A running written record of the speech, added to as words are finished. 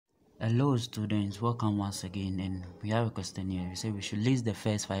Hello students, welcome once again, and we have a question here. We say we should list the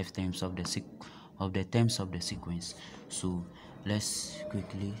first 5 terms of the terms of the sequence. So let's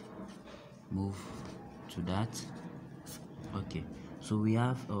quickly move to that. Okay, so we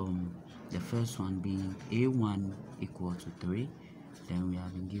have the first one being a1 equal to 3. Then we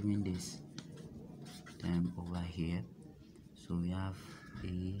have been given this term over here. So we have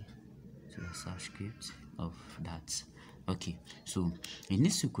a to the subscript of that. Okay, so in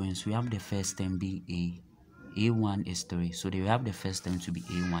this sequence we have the first term be a1 is 3, so they have the first term to be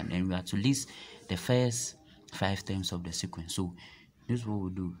a1, and we have to list the first 5 terms of the sequence. So this is what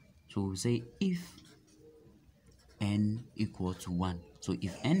we do. So we say if n equal to 1, so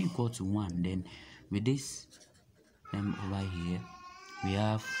if n equal to 1, then with this term over here we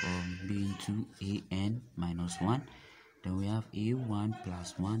have being 2an minus 1. Then we have a1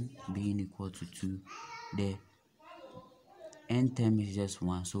 plus 1 being equal to 2. The n term is just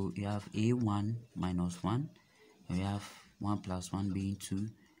 1, so we have a1 minus 1, and we have 1 plus 1 being 2.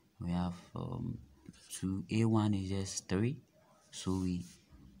 We have 2. A1 is just 3, so we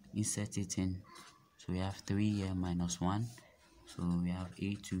insert it in. So we have 3 here minus 1, so we have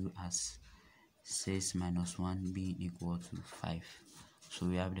a2 as 6 minus 1 being equal to 5. So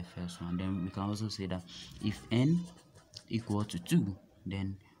we have the first one. Then we can also say that if n equal to 2,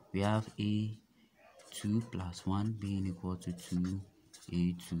 then we have a2 plus 1 being equal to 2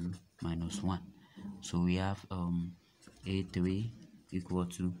 a2 minus 1. So we have a3 equal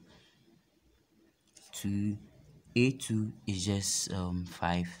to 2. A2 is just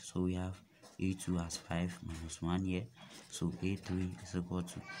 5, so we have a2 as 5 minus 1 here. So a3 is equal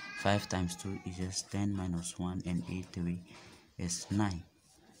to 5 times 2 is just 10 minus 1, and a3 is 9.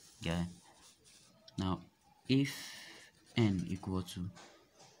 Yeah. Now if n equal to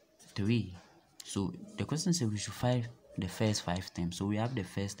 3, so the question says we should find the first 5 terms. So we have the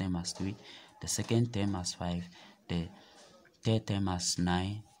first term as 3, the second term as 5, the third term as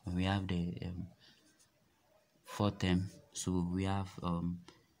 9, and we have the fourth term. So we have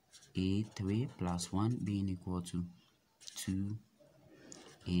a3 plus 1 being equal to 2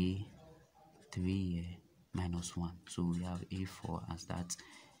 a3 minus 1. So we have a4 as that.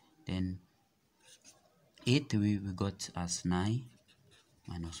 Then a3 we got as 9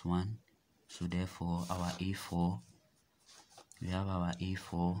 minus 1. So therefore our a4, we have our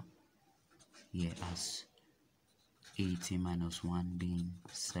a4 here as 18 minus 1 being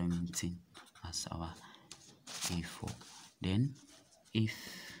 17 as our a4. Then if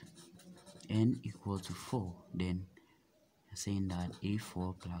n equal to 4, then we're saying that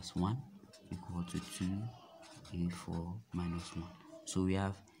a4 plus 1 equal to 2 a4 minus 1. So we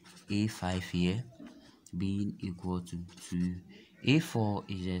have a5 here being equal to 2. A4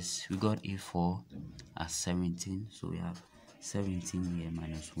 is just, we got a4 as 17, so we have 17 here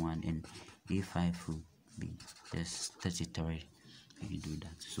minus 1, and a5 will be just 33 if you do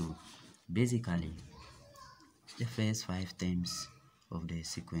that. So basically the first 5 terms of the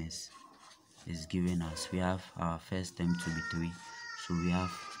sequence is given us. We have our first term to be 3, so we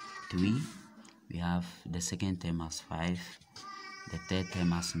have 3. We have the second term as 5, the third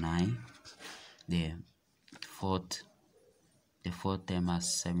term as 9, the fourth term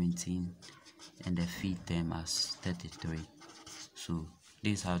as 17, and the fifth term as 33. So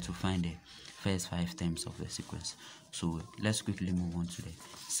this is how to find the first 5 terms of the sequence. So let's quickly move on to the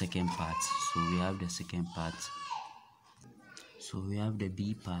second part. So we have the second part. So we have the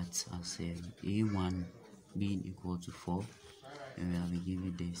b part as a1 being equal to 4, and we have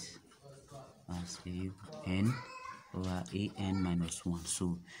given this as an over an minus 1.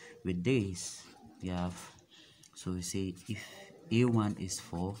 So with this we have, so we say if a1 is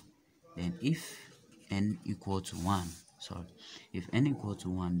 4, then if n equal to 1, if n equal to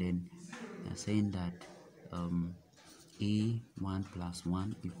 1, then we are saying that a1 plus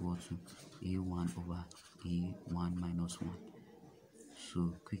 1 equal to a1 over a1 minus 1.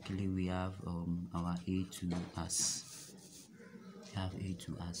 So quickly we have our a2 as,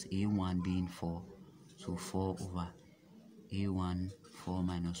 a1 being 4, so 4 over a1, 4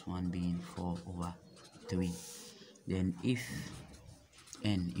 minus 1 being 4 over 3. Then if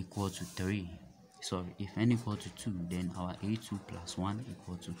n equal to 3, if n equal to 2, then our a2 plus 1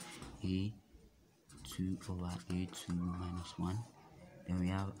 equal to a2 over a2 minus 1. Then we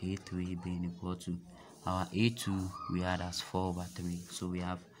have a3 being equal to, our a2 we had as 4 over 3, so we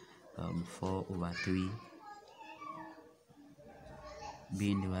have 4 over 3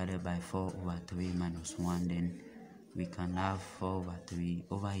 being divided by 4 over 3 minus 1. Then we can have 4 over 3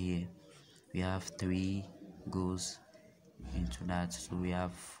 over here. We have 3 goes into that, so we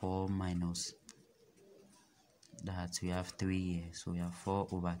have 4 minus that we have 3 here, so we have 4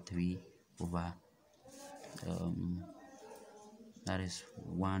 over 3 over that is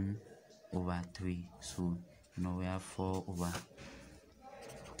 1 over 3. So we have 4 over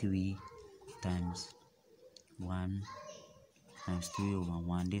 3 times 1 times 3 over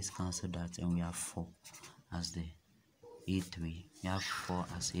 1. This cancel that, and we have 4 as the A3. We have 4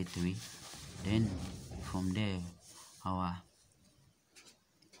 as A3. Then from there,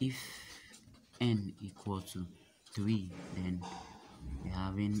 if n equal to 3, then we're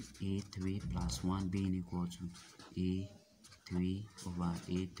having A3 plus 1 being equal to A3 over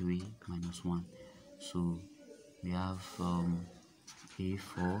A3 minus 1. So we have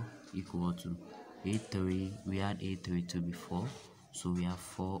A4 equal to A3. We had A3 to be 4, so we have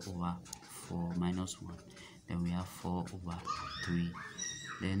 4 over 4 minus 1. Then we have 4 over 3.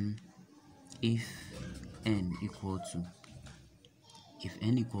 Then if n equal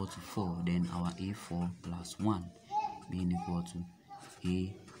to 4, then our A4 plus 1 being equal to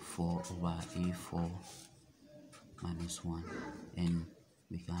A4 over A4 minus 1. And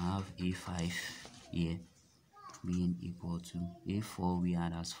we can have A5 here being equal to A4 we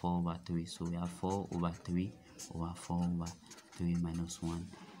had as 4 over 3. So we have 4 over 3 over 4 over 3 minus 1.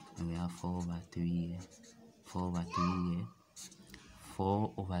 And we have 4 over 3 here. 4 over 3 here.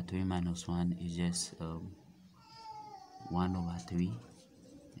 4 over 3 minus 1 is just 1 over 3.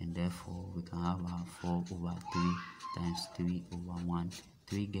 And therefore we can have our 4 over 3 times 3 over 1.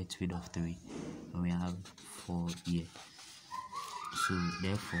 3 gets rid of 3, and we have 4 here. So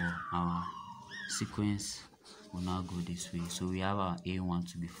therefore our sequence will now go this way. So we have our A1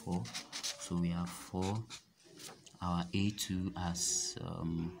 to be 4, so we have 4, our A2 as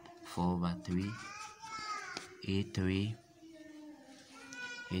 4 over 3, A3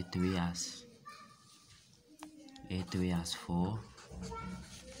 as 4,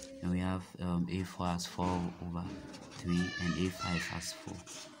 and we have A4 as 4 over 3 and A5 as 4.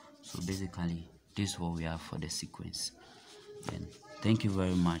 So basically this is what we have for the sequence. And thank you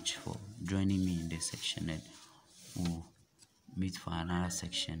very much for joining me in this section, and we'll meet for another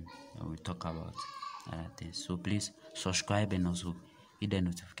section and we'll talk about other things. So please subscribe and also hit the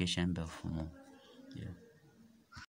notification bell for more.